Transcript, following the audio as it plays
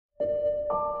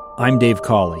I'm Dave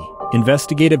Cawley,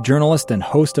 investigative journalist and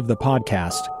host of the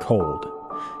podcast Cold.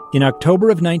 In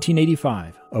October of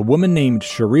 1985, a woman named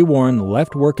Sheree Warren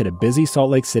left work at a busy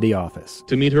Salt Lake City office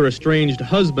to meet her estranged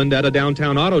husband at a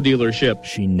downtown auto dealership.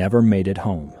 She never made it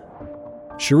home.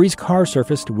 Sheree's car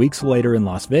surfaced weeks later in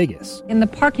Las Vegas. In the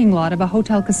parking lot of a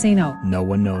hotel casino. No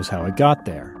one knows how it got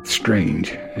there. Strange.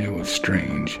 It was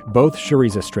strange. Both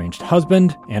Sheree's estranged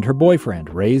husband and her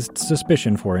boyfriend raised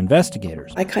suspicion for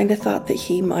investigators. I kind of thought that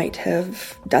he might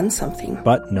have done something.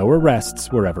 But no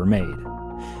arrests were ever made.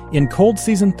 In Cold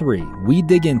Season 3, we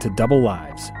dig into double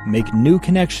lives, make new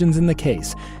connections in the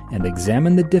case, and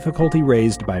examine the difficulty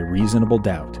raised by reasonable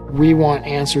doubt. We want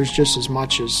answers just as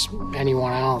much as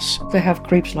anyone else. They have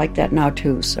creeps like that now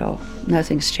too, so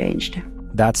nothing's changed.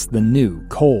 That's the new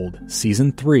Cold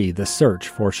Season 3, The Search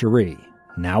for Sheree,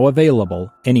 now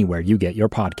available anywhere you get your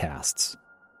podcasts.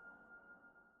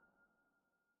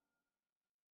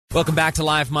 Welcome back to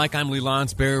Live Mike. I'm Lee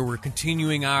Lonsberry. We're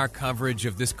continuing our coverage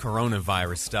of this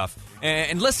coronavirus stuff.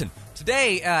 And listen,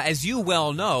 today, as you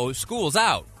well know, school's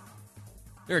out.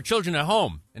 There are children at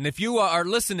home. And if you are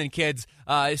listening, kids,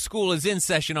 school is in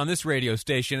session on this radio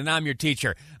station, and I'm your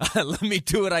teacher. Let me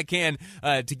do what I can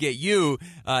to get you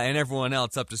and everyone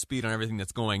else up to speed on everything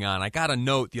that's going on. I got a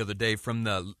note the other day from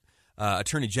the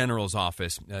Attorney General's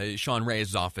office, Sean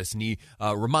Reyes' office, and he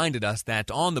reminded us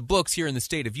that on the books here in the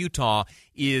state of Utah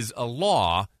is a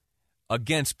law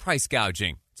against price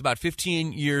gouging. It's about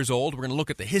 15 years old. We're going to look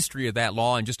at the history of that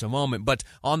law in just a moment. But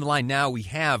on the line now we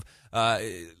have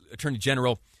Attorney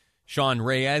General Sean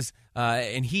Reyes,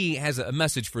 and he has a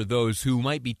message for those who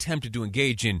might be tempted to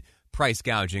engage in price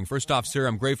gouging. First off, sir,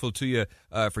 I'm grateful to you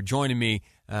for joining me.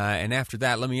 And after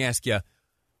that, let me ask you,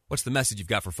 what's the message you've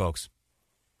got for folks?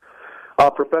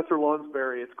 Professor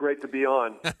Lonsberry, it's great to be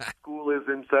on. School is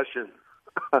in session.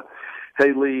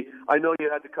 Hey, Lee, I know you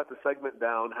had to cut the segment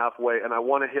down halfway, and I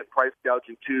want to hit price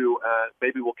gouging too.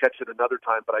 Maybe we'll catch it another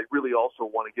time, but I really also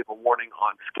want to give a warning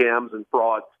on scams and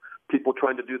frauds, people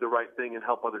trying to do the right thing and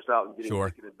help others out and getting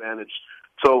taken advantage.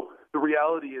 So the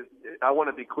reality is, I want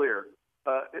to be clear,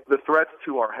 the threats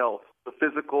to our health, the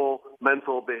physical,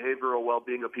 mental, behavioral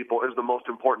well-being of people is the most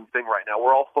important thing right now.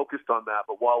 We're all focused on that,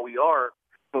 but while we are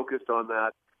focused on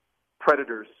that,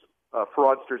 predators,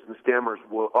 fraudsters and scammers,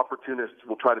 opportunists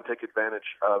will try to take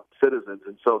advantage of citizens.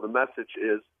 And so the message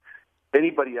is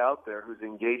anybody out there who's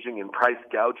engaging in price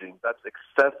gouging, that's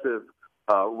excessive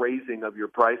raising of your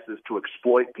prices to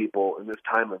exploit people in this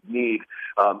time of need,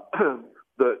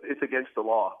 it's against the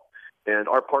law. And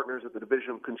our partners at the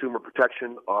Division of Consumer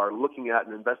Protection are looking at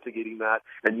and investigating that,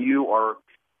 and you are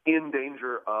in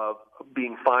danger of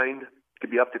being fined. It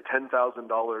could be up to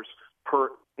 $10,000 per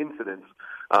incident.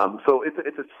 So it's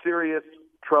a serious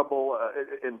trouble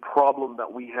and problem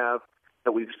that we have,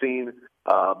 that we've seen.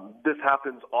 This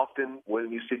happens often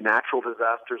when you see natural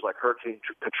disasters like Hurricane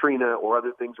Katrina or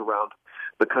other things around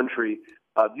the country.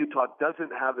 Utah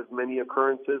doesn't have as many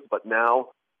occurrences, but now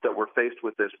that we're faced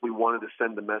with this, we wanted to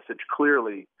send the message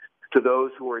clearly to those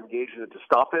who are engaged in it to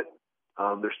stop it.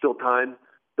 There's still time.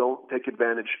 Don't take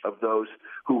advantage of those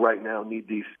who right now need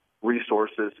these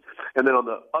resources. And then on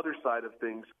the other side of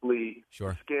things, Lee,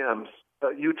 scams.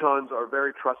 Utahns are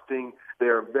very trusting. They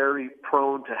are very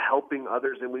prone to helping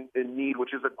others in need,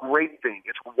 which is a great thing.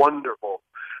 It's wonderful.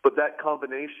 But that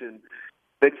combination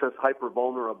makes us hyper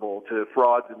vulnerable to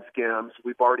frauds and scams.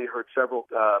 We've already heard several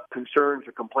concerns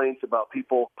or complaints about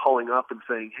people calling up and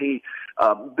saying, hey,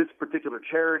 this particular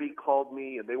charity called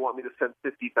me and they want me to send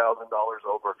 $50,000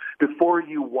 over. Before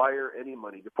you wire any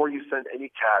money, before you send any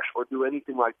cash or do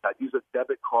anything like that, use a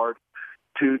debit card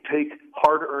to take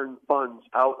hard-earned funds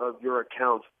out of your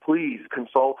accounts. Please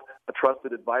consult a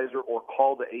trusted advisor or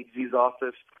call the AG's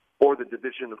office or the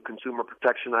Division of Consumer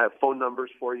Protection. I have phone numbers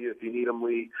for you if you need them,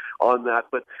 Lee, on that.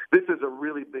 But this is a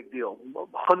really big deal.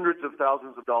 Hundreds of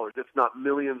thousands of dollars, if not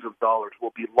millions of dollars,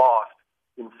 will be lost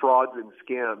in frauds and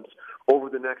scams over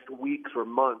the next weeks or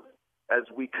months as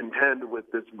we contend with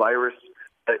this virus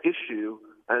issue.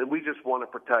 And we just want to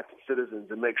protect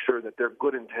citizens and make sure that their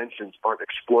good intentions aren't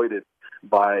exploited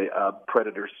by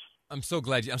predators. I'm so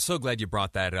glad you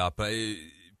brought that up.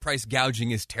 Price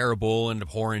gouging is terrible and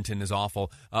abhorrent and is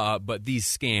awful, but these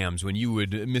scams, when you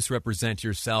would misrepresent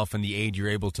yourself and the aid you're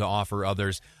able to offer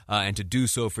others, and to do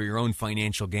so for your own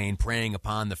financial gain, preying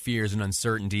upon the fears and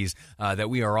uncertainties that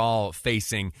we are all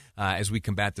facing as we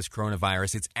combat this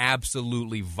coronavirus, it's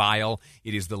absolutely vile.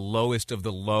 It is the lowest of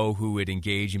the low who would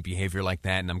engage in behavior like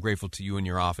that, and I'm grateful to you and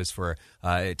your office for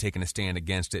taking a stand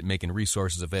against it, making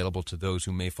resources available to those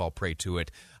who may fall prey to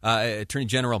it. Attorney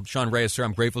General Sean Reyes, sir,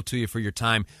 I'm grateful to you for your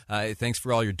time. Thanks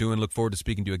for all you're doing. Look forward to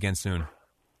speaking to you again soon.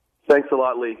 Thanks a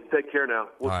lot, Lee. Take care now.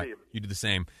 We'll see you. You do the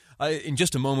same. In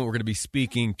just a moment, we're going to be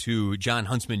speaking to Jon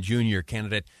Huntsman Jr.,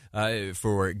 candidate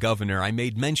for governor. I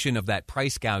made mention of that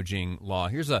price gouging law.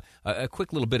 Here's a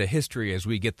quick little bit of history as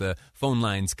we get the phone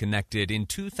lines connected. In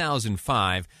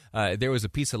 2005, there was a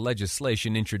piece of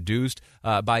legislation introduced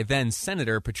by then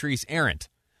Senator Patrice Arent.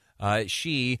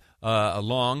 She,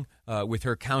 along with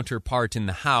her counterpart in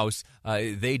the House,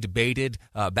 they debated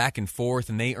back and forth,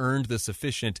 and they earned the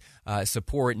sufficient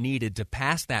support needed to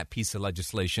pass that piece of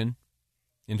legislation.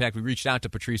 In fact, we reached out to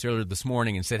Patrice earlier this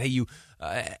morning and said, hey, you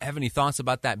have any thoughts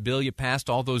about that bill you passed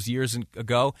all those years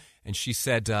ago? And she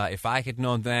said, if I had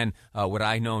known then what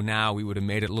I know now, we would have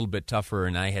made it a little bit tougher,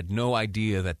 and I had no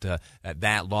idea that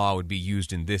that law would be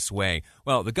used in this way.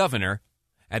 Well, the governor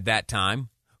at that time,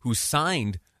 who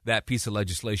signed that piece of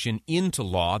legislation into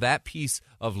law, that piece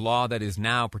of law that is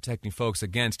now protecting folks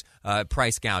against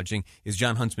price gouging, is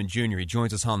Jon Huntsman Jr. He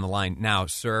joins us on the line now.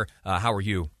 Sir, how are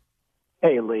you?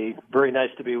 Hey, Lee. Very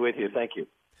nice to be with you. Thank you.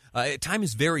 Time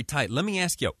is very tight. Let me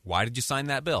ask you, why did you sign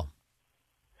that bill?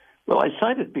 Well, I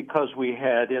signed it because we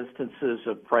had instances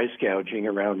of price gouging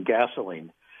around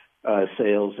gasoline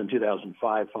sales in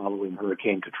 2005 following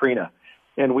Hurricane Katrina,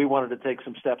 and we wanted to take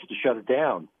some steps to shut it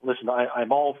down. Listen,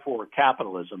 I'm all for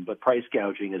capitalism, but price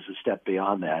gouging is a step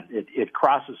beyond that. It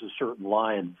crosses a certain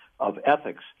line of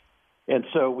ethics. And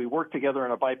so we worked together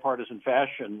in a bipartisan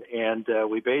fashion, and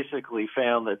we basically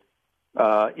found that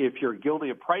if you're guilty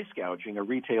of price gouging, a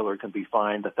retailer can be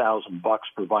fined $1,000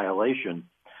 per violation,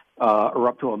 or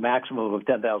up to a maximum of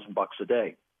 $10,000 a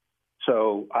day.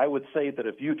 So I would say that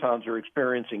if Utahns are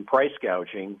experiencing price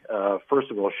gouging,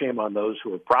 first of all, shame on those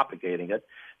who are propagating it.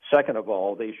 Second of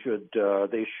all, they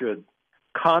should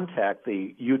contact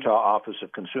the Utah Office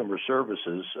of Consumer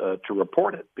Services to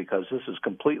report it, because this is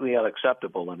completely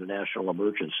unacceptable in a national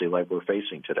emergency like we're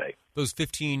facing today. Those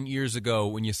 15 years ago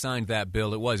when you signed that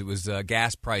bill, it was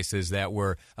gas prices that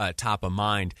were top of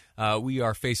mind. We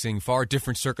are facing far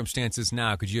different circumstances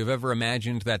now. Could you have ever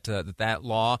imagined that that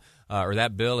law or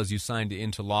that bill, as you signed it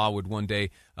into law, would one day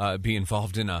be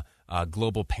involved in a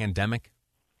global pandemic?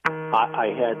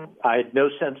 I had no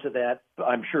sense of that.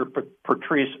 I'm sure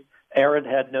Patrice Arent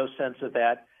had no sense of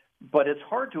that, but it's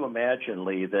hard to imagine,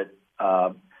 Lee, that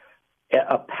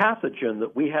a pathogen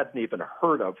that we hadn't even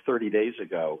heard of 30 days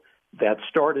ago that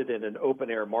started in an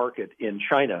open-air market in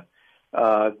China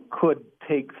could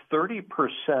take 30%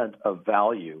 of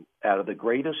value out of the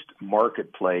greatest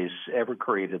marketplace ever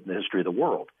created in the history of the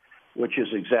world, which is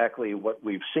exactly what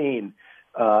we've seen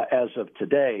as of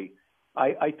today.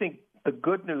 I think the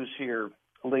good news here,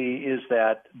 Lee, is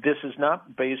that this is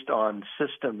not based on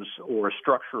systems or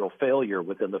structural failure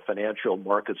within the financial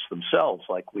markets themselves,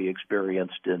 like we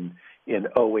experienced in 08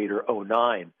 or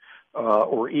 09,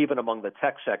 or even among the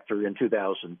tech sector in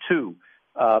 2002.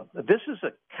 This is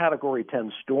a Category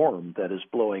 10 storm that is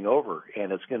blowing over,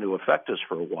 and it's going to affect us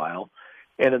for a while.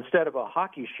 And instead of a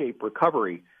hockey-shaped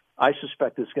recovery, I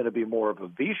suspect it's going to be more of a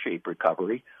V-shaped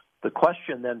recovery. The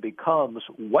question then becomes,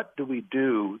 what do we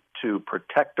do to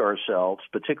protect ourselves,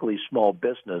 particularly small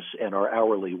business and our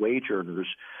hourly wage earners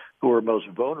who are most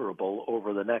vulnerable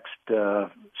over the next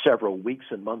several weeks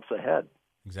and months ahead?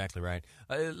 Exactly right.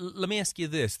 Let me ask you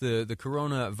this. The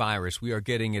coronavirus, we are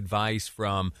getting advice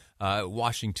from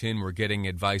Washington. We're getting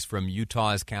advice from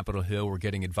Utah's Capitol Hill. We're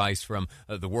getting advice from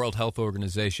the World Health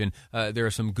Organization. There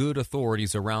are some good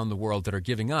authorities around the world that are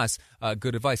giving us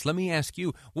good advice. Let me ask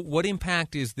you, what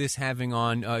impact is this having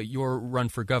on your run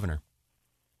for governor?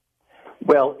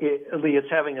 Well, Lee,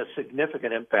 it's having a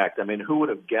significant impact. I mean, who would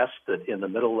have guessed that in the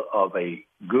middle of a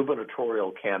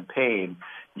gubernatorial campaign,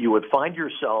 you would find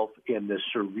yourself in this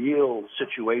surreal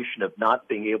situation of not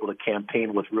being able to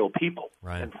campaign with real people,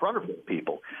 right, in front of real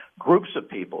people, groups of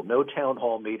people, no town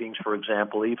hall meetings, for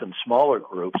example, even smaller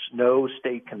groups, no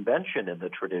state convention in the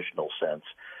traditional sense.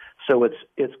 So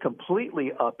it's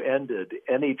completely upended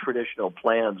any traditional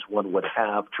plans one would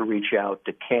have to reach out,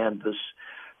 to canvass,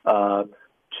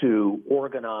 to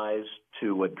organize,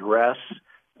 to address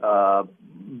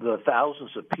the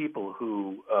thousands of people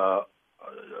who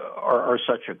are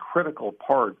such a critical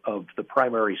part of the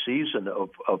primary season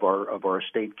of our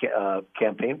state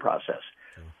campaign process.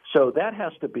 So that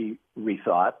has to be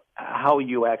rethought, how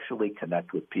you actually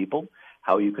connect with people,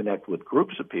 how you connect with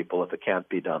groups of people if it can't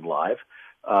be done live,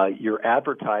 your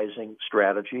advertising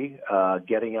strategy,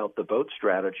 getting out the vote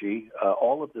strategy,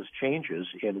 all of this changes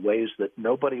in ways that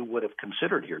nobody would have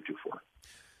considered heretofore.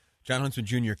 Jon Huntsman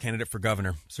Jr., candidate for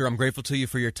governor. Sir, I'm grateful to you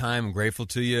for your time. I'm grateful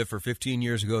to you for 15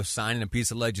 years ago signing a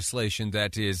piece of legislation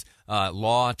that is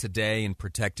law today in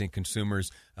protecting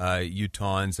consumers,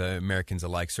 Utahns, Americans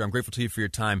alike. Sir, I'm grateful to you for your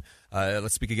time.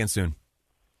 Let's speak again soon.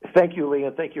 Thank you, Lee,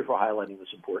 and thank you for highlighting this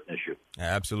important issue.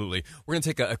 Absolutely. We're going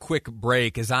to take a quick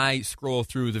break as I scroll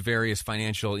through the various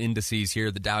financial indices here,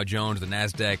 the Dow Jones, the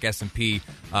NASDAQ, S&P.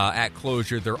 At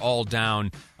closure, they're all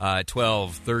down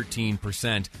 12,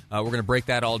 13%. We're going to break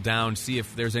that all down, see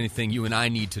if there's anything you and I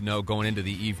need to know going into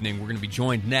the evening. We're going to be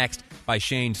joined next by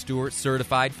Shane Stewart,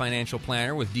 Certified Financial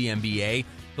Planner with DMBA.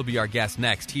 He'll be our guest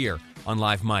next here on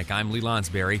Live Mike. I'm Lee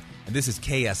Lonsberry, and this is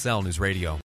KSL News Radio.